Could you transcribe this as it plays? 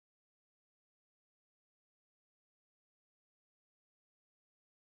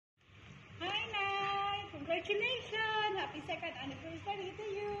Congratulations! Happy second anniversary to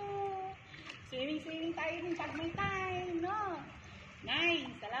you! Swimming tayo ng pag may time, no? Nay,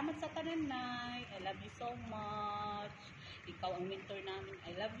 salamat sa tanan, Nay. I love you so much. Ikaw ang mentor namin.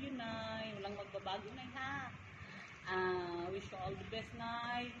 I love you, Nay. Walang magbabago, Nay, ha? Wish you all the best,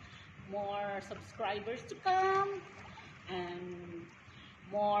 Nay. More subscribers to come. And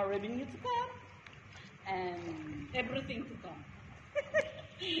more revenue to come. And everything to come.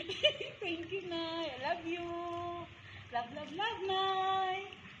 Thank you, Nay. I love you. Love, Nay.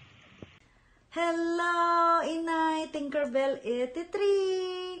 Hello, Inay Tinkerbell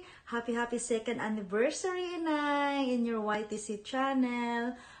 83. Happy second anniversary, Inay, in your YTC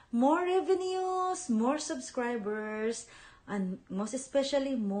channel. More revenues, more subscribers, and most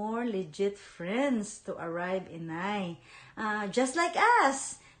especially more legit friends to arrive, Inay. Just like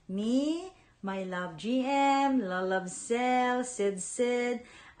us, me, My Love GM, Lalab Cell, Sid,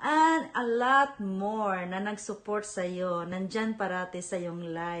 and a lot more na nag-support sa'yo. Nandyan parati sa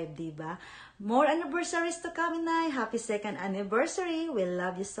yung live, diba? More anniversaries to come, Inay. Happy second anniversary. We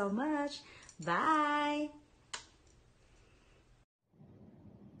love you so much. Bye!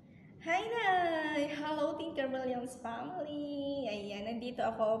 Hi, Nay! Hello, Tinkerbell Young's family! Ayan, nandito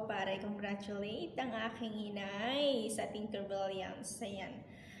ako para i-congratulate ang aking inay sa Tinkerbell Young's. Ayan.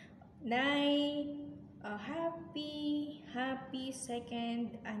 Nay, happy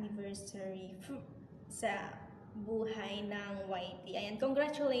second anniversary sa buhay ng YT. Ayan,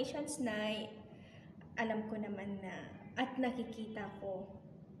 congratulations, Nay. Alam ko naman na at nakikita ko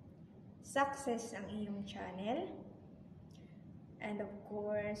success ang iyong channel. And of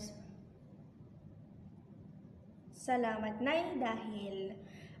course, salamat, Nay, dahil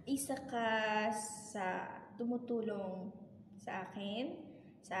isa ka sa tumutulong sa akin,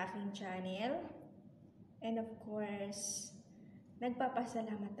 sa aking channel. And of course,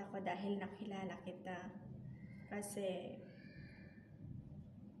 nagpapasalamat ako dahil nakilala kita. Kasi,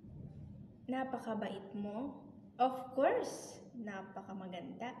 napakabait mo. Of course,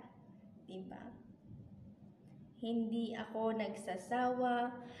 napakamaganda. Diba? Hindi ako nagsasawa,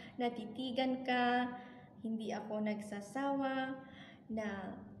 natitigan ka. Hindi ako nagsasawa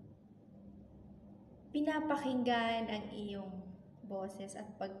na pinapakinggan ang iyong boses at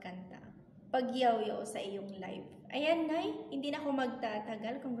pagkanta. Pagyaw-yaw sa iyong live. Ayan, Nay, hindi na ako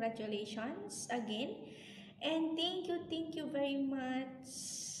magtatagal. Congratulations again. And thank you very much.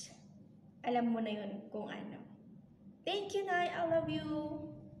 Alam mo na yun kung ano. Thank you, Nay. I love you.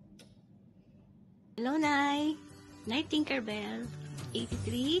 Hello, Nay. Nay Tinkerbell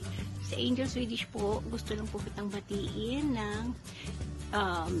 83. Sa Angel Swedish po, gusto lang po kitang batiin ng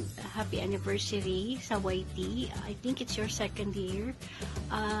happy anniversary sa YT. I think it's your second year.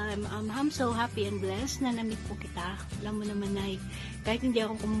 I'm so happy and blessed na na-meet po kita. Alam mo naman, Nay, kahit hindi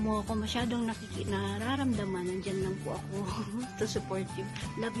ako masyadong nararamdaman, nandyan lang po ako to support you.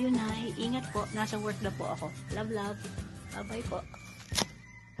 Love you, Nay. Ingat po. Nasa work na po ako. Love. Bye-bye po.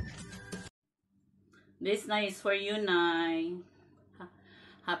 This night is for you, Nay.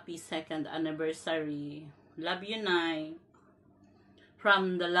 Happy second anniversary. Love you, Nay.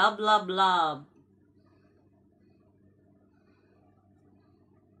 From the love.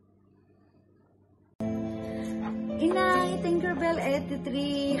 Inay Tinkerbell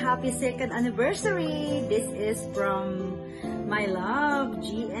 83, happy second anniversary. This is from My Love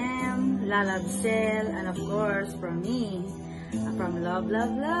GM, Lalab Cell, and of course from me. From love.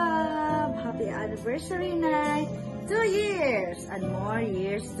 Happy anniversary, Nay. 2 years and more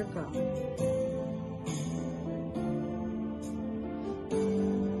years to come.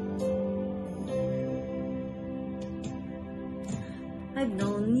 I've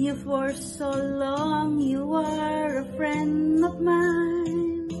known you for so long, you are a friend of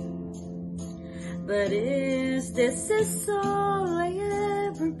mine. But is this all I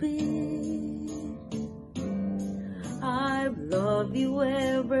ever be? I've loved you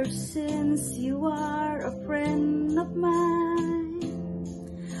ever since you are a friend of mine.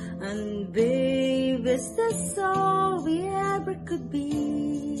 And babe, is this all we ever could be?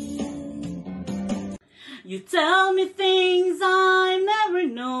 You tell me things I never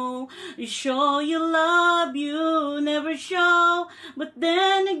know. You show your love you never show. But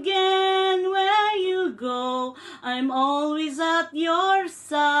then again, where you go, I'm always at your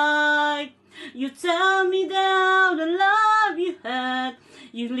side. You tell me that the love you had,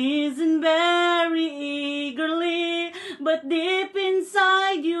 you listen very eagerly, but deep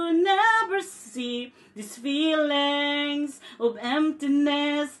inside you never see these feelings of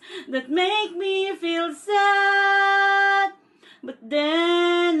emptiness that make me feel sad. But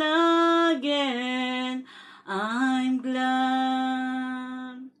then again, I'm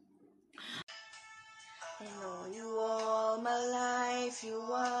glad.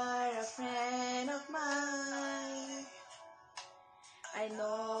 I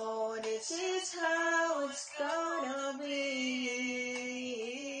know this is how it's gonna be.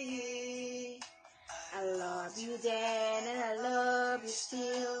 I love you then and I love you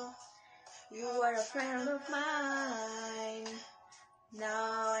still. You are a friend of mine.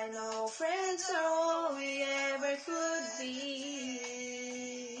 Now I know friends are all we ever could be.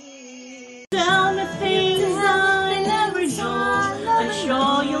 Tell me things I never know. I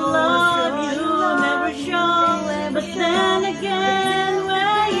show you love you never show. But then again,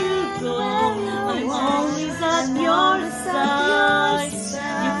 where you go, I'm always at your side.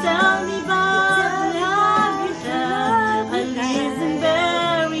 You tell me about the love you have. I listen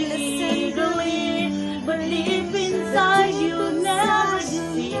very eagerly, but deep inside you never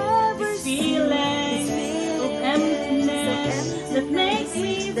see this feeling of emptiness that makes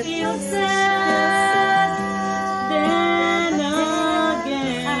me feel sad. Then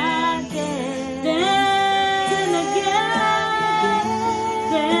again, then again,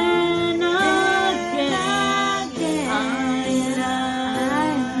 then again, I'm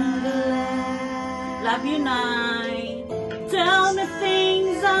glad. Love you, night. Tell me things